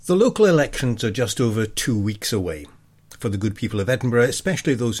The local elections are just over 2 weeks away. For the good people of Edinburgh,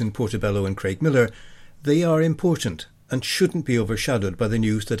 especially those in Portobello and Craigmillar, they are important and shouldn't be overshadowed by the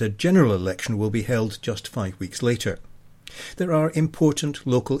news that a general election will be held just 5 weeks later. There are important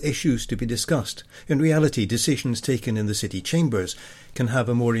local issues to be discussed. In reality, decisions taken in the city chambers can have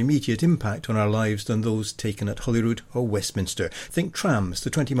a more immediate impact on our lives than those taken at Holyrood or Westminster. Think trams, the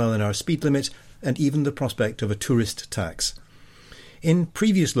 20-mile-an-hour speed limit, and even the prospect of a tourist tax. In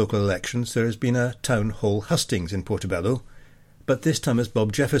previous local elections, there has been a town hall hustings in Portobello, but this time, as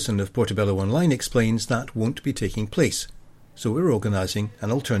Bob Jefferson of Portobello Online explains, that won't be taking place. So we're organising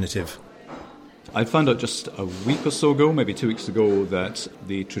an alternative. I found out just a week or so ago, maybe 2 weeks ago, that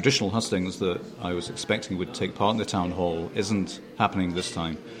the traditional hustings that I was expecting would take part in the town hall isn't happening this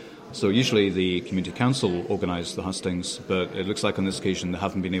time. So usually the community council organise the hustings, but it looks like on this occasion they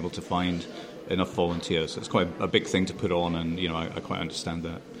haven't been able to find enough volunteers. It's quite a big thing to put on, and I quite understand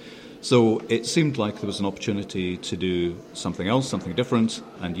that. So it seemed like there was an opportunity to do something else, something different,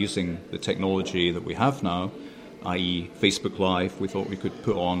 and using the technology that we have now, i.e. Facebook Live, we thought we could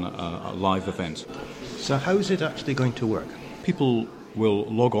put on a live event. So how is it actually going to work? People will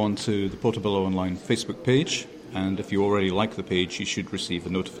log on to the Portobello Online Facebook page, and if you already like the page, you should receive a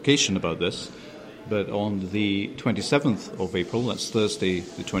notification about this. But on the 27th of April, that's Thursday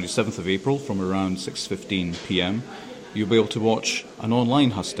the 27th of April, from around 6:15 p.m, you'll be able to watch an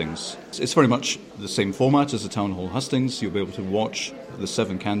online hustings. It's very much the same format as the town hall hustings. You'll be able to watch the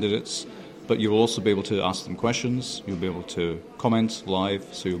 7 candidates, but you'll also be able to ask them questions. You'll be able to comment live,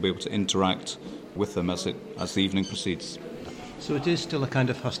 so you'll be able to interact with them as the evening proceeds. So it is still a kind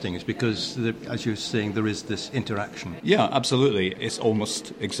of hustings because, as you're saying, there is this interaction. Yeah, absolutely. It's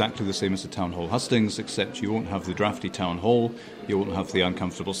almost exactly the same as the town hall hustings, except you won't have the drafty town hall, you won't have the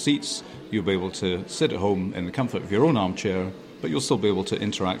uncomfortable seats. You'll be able to sit at home in the comfort of your own armchair, but you'll still be able to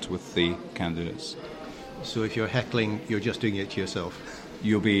interact with the candidates. So if you're heckling, you're just doing it to yourself?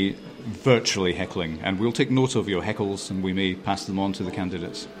 You'll be virtually heckling, and we'll take note of your heckles and we may pass them on to the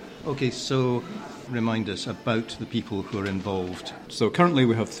candidates. OK, so remind us about the people who are involved. So currently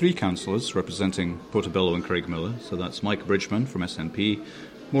we have 3 councillors representing Portobello and Craigmillar. So that's Mike Bridgman from SNP,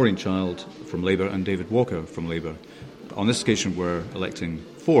 Maureen Child from Labour and David Walker from Labour. On this occasion we're electing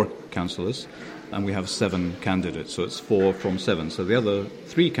 4 councillors and we have 7 candidates, so it's 4 from 7. So the other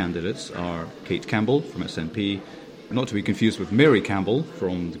 3 candidates are Kate Campbell from SNP, not to be confused with Mary Campbell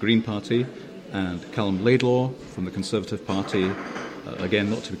from the Green Party, and Callum Laidlaw from the Conservative Party. Again,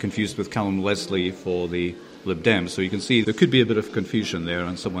 not to be confused with Callum Leslie for the Lib Dems. So you can see there could be a bit of confusion there,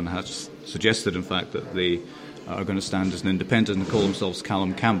 and someone has suggested, in fact, that they are going to stand as an independent and call themselves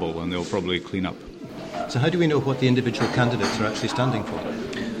Callum Campbell, and they'll probably clean up. So how do we know what the individual candidates are actually standing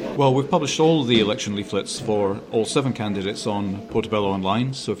for? Well, we've published all the election leaflets for all 7 candidates on Portobello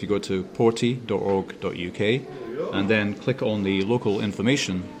Online. So if you go to porty.org.uk and then click on the local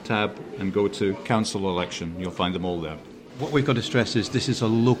information tab and go to council election, you'll find them all there. What we've got to stress is this is a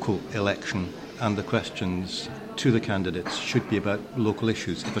local election, and the questions to the candidates should be about local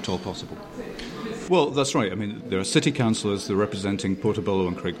issues, if at all possible. Well, that's right. I mean, there are city councillors that are representing Portobello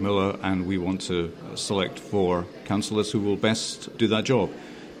and Craigmillar, and we want to select 4 councillors who will best do that job.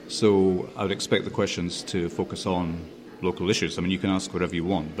 So I would expect the questions to focus on local issues. I mean, you can ask whatever you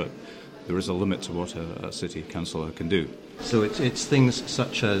want, but there is a limit to what a city councillor can do. So it's things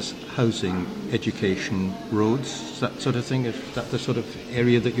such as housing, education, roads, that sort of thing? Is that the sort of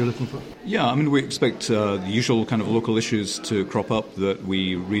area that you're looking for? Yeah, I mean, we expect the usual kind of local issues to crop up that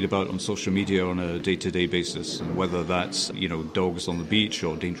we read about on social media on a day-to-day basis, and whether that's, dogs on the beach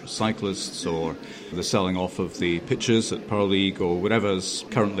or dangerous cyclists or the selling off of the pitches at Power League or whatever's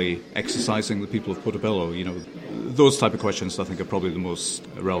currently exercising the people of Portobello. Those type of questions I think are probably the most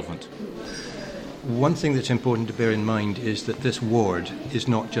relevant. One thing that's important to bear in mind is that this ward is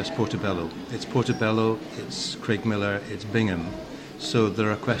not just Portobello. It's Portobello, it's Craigmillar, it's Bingham. So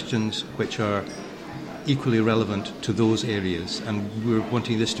there are questions which are equally relevant to those areas, and we're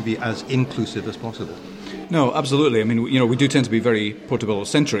wanting this to be as inclusive as possible. No, absolutely. I mean, we do tend to be very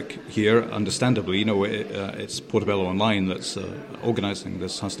Portobello-centric here, understandably. It's Portobello Online that's organising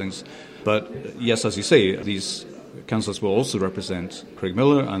this hustings. But yes, as you say, these councillors will also represent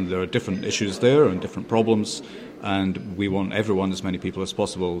Craigmillar, and there are different issues there and different problems, and we want everyone, as many people as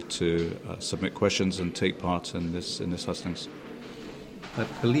possible, to submit questions and take part in this hustings. I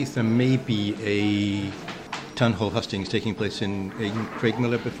believe there may be a town hall hustings taking place in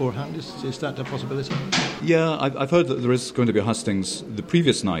Craigmillar beforehand. Is that a possibility? Yeah, I've heard that there is going to be a hustings the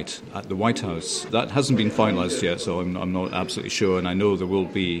previous night at the White House. That hasn't been finalised yet, so I'm not absolutely sure, and I know there will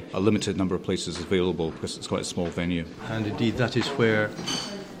be a limited number of places available because it's quite a small venue. And indeed, that is where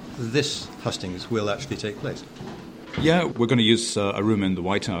this hustings will actually take place? Yeah, we're going to use a room in the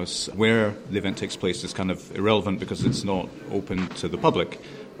White House. Where the event takes place is kind of irrelevant because it's not open to the public.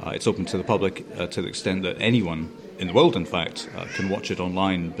 It's open to the public to the extent that anyone in the world, in fact, can watch it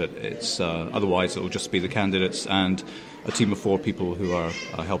online, but it's otherwise it will just be the candidates and a team of 4 people who are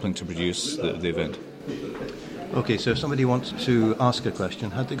helping to produce the event. OK, so if somebody wants to ask a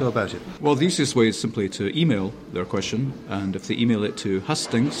question, how do they go about it? Well, the easiest way is simply to email their question, and if they email it to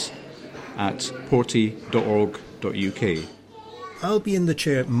hustings@porty.org.uk. I'll be in the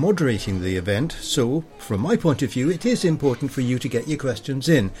chair moderating the event, so from my point of view it is important for you to get your questions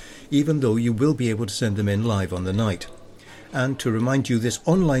in, even though you will be able to send them in live on the night. And to remind you, this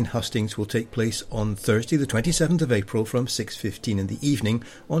online hustings will take place on Thursday the 27th of April from 6:15 in the evening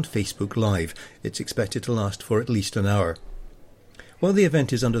on Facebook Live. It's expected to last for at least an hour. While the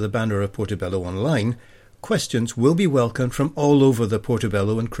event is under the banner of Portobello Online, questions will be welcomed from all over the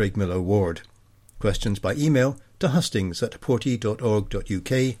Portobello and Craigmillar ward. Questions by email to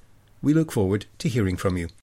hustings@porty.org.uk. We look forward to hearing from you.